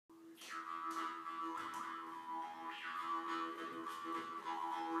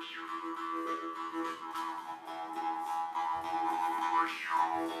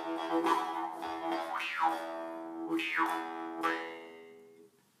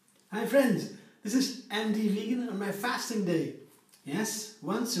Hi friends, this is anti-vegan on my fasting day. Yes,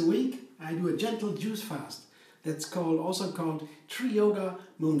 once a week I do a gentle juice fast. That's also called Tree Yoga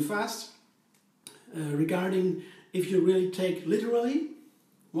Moon Fast. Regarding if you really take literally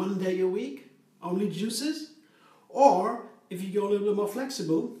one day a week, only juices, or if you go a little bit more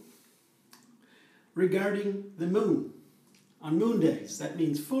flexible regarding the moon. On moon days, that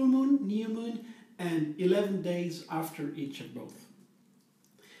means full moon, new moon, and 11 days after each of both.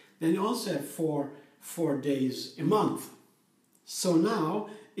 Then you also have four days a month. So now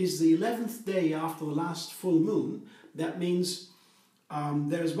is the 11th day after the last full moon. That means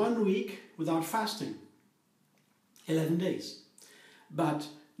there's 1 week without fasting. 11 days. But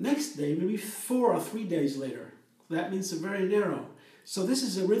next day will be 4 or 3 days later. That means it's very narrow. So this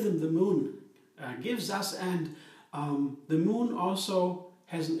is a rhythm the moon gives us, and the moon also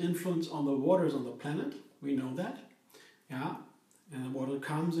has an influence on the waters on the planet. We know that. Yeah. And the water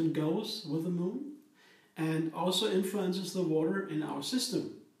comes and goes with the moon, and also influences the water in our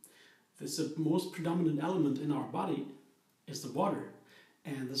system. This is the most predominant element in our body is the water,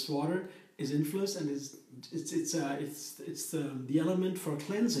 and this water is influenced, and it's the element for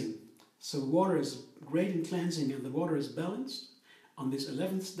cleansing. So water is great in cleansing, and the water is balanced on this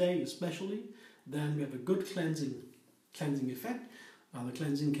 11th day especially. Then we have a good cleansing effect. The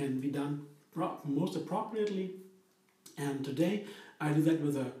cleansing can be done most appropriately. And today I do that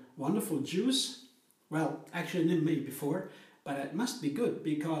with a wonderful juice. Well, actually I never made it before, but it must be good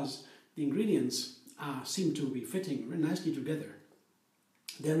because the ingredients seem to be fitting very nicely together.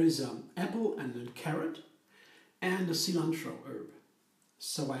 There is an apple and a carrot and a cilantro herb.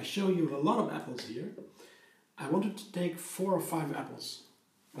 So I show you a lot of apples here. I wanted to take 4 or 5 apples,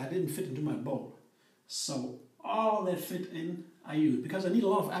 but I didn't fit into my bowl. So all that fit in I used, because I need a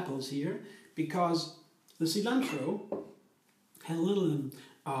lot of apples here, because the cilantro has a little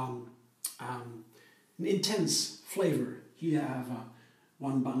an intense flavor. Here I have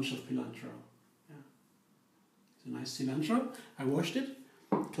one bunch of cilantro. Yeah. It's a nice cilantro. I washed it,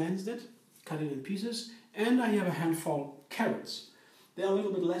 cleansed it, cut it in pieces, and I have a handful of carrots. They're a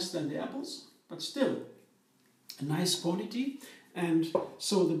little bit less than the apples, but still a nice quantity. And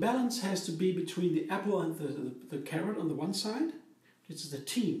so the balance has to be between the apple and the carrot on the one side. This is the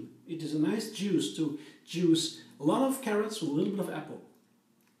team. It is a nice juice to juice a lot of carrots with a little bit of apple.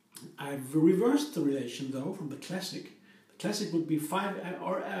 I've reversed the relation though from the classic. The classic would be 5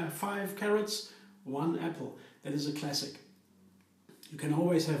 carrots, 1 apple. That is a classic. You can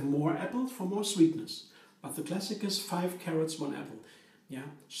always have more apple for more sweetness, but the classic is 5 carrots, 1 apple. Yeah.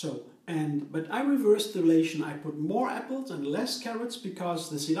 So but I reversed the relation. I put more apples and less carrots because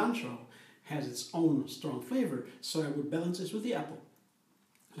the cilantro has its own strong flavor. So I would balance this with the apple.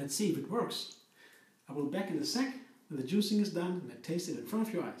 Let's see if it works. I will be back in a sec when the juicing is done and I taste it in front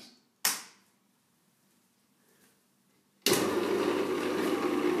of your eyes.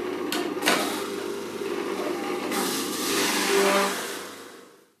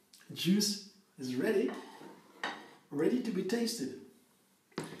 Juice is ready to be tasted.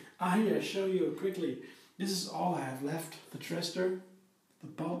 Here I show you quickly. This is all I have left. The trester, the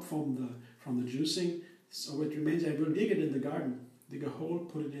pulp from the juicing. So what remains, I will dig it in the garden. Dig a hole,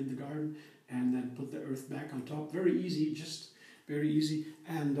 put it in the garden, and then put the earth back on top. Very easy, just very easy.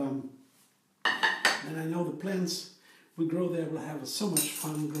 And then I know the plants we grow there will have so much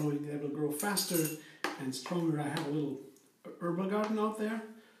fun growing. They will grow faster and stronger. I have a little herbal garden out there.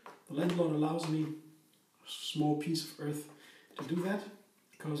 The landlord allows me a small piece of earth to do that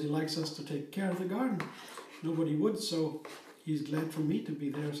because he likes us to take care of the garden. Nobody would, so he's glad for me to be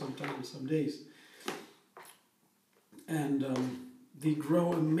there sometimes, some days. And they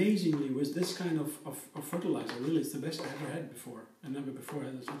grow amazingly with this kind of fertilizer. Really, it's the best I ever had before. I never before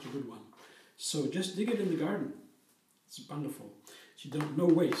had such a good one. So just dig it in the garden. It's wonderful. You don't, no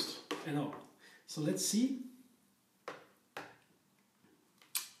waste at all. So let's see.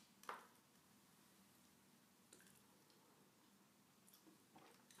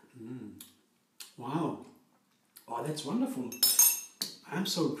 Wow. Oh, that's wonderful. I'm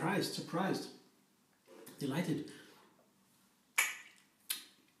so surprised, delighted.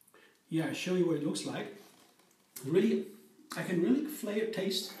 Yeah, I show you what it looks like. Really, I can really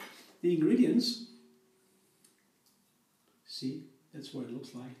taste the ingredients. See, that's what it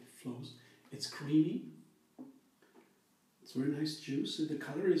looks like. It flows. It's creamy. It's very nice juice. The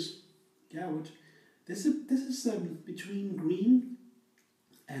color is, yeah, what this is between green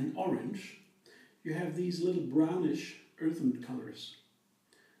and orange. You have these little brownish earthen colors.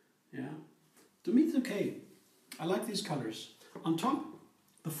 Yeah, to me it's okay. I like these colors. On top,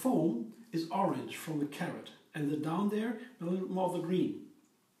 the foam is orange from the carrot. and the down there, a little more of the green.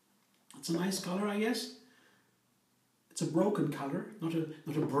 It's a nice color, I guess. It's a broken color, not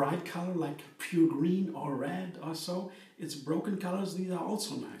a bright color like pure green or red or so. It's broken colors. These are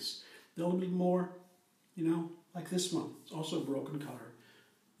also nice. They're a little bit more, you know, like this one. It's also a broken color.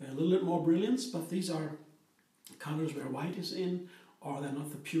 They're a little bit more brilliance, but these are colors where white is in, or they're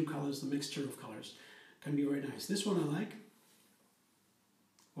not the pure colors, the mixture of colors. Can be very nice. This one I like.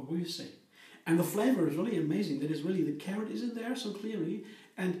 What will you say? And the flavor is really amazing. That is really, the carrot is in there so clearly,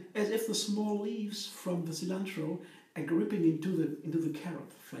 and as if the small leaves from the cilantro are gripping into the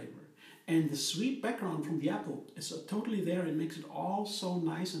carrot flavor. And the sweet background from the apple is totally there and makes it all so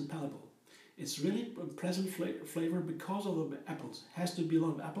nice and palatable. It's really a pleasant flavor because of the apples. Has to be a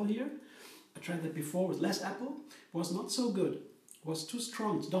lot of apple here. I tried that before with less apple. Was not so good. Was too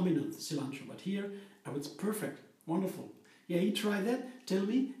strong. It's dominant, cilantro. But here, oh, it's perfect. Wonderful. Yeah, you try that, tell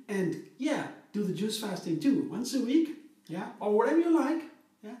me. And yeah, do the juice fasting too. Once a week. Yeah, or whatever you like.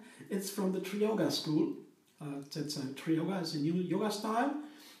 Yeah, it's from the Triyoga school. Triyoga is a new yoga style.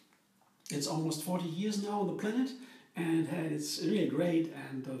 It's almost 40 years now on the planet, and it's really great.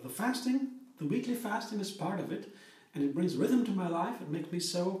 And the fasting, the weekly fasting is part of it, and it brings rhythm to my life. It makes me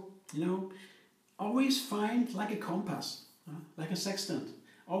so, you know, always find like a compass, like a sextant,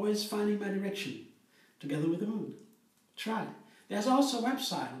 always finding my direction, together with the moon. Try. There's also a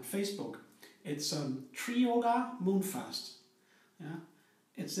website on Facebook. It's Triyoga Moonfast. Yeah.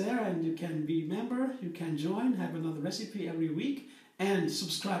 It's there, and you can be a member, you can join, have another recipe every week, and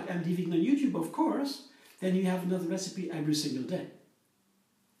subscribe and leaving on YouTube, of course. Then you have another recipe every single day.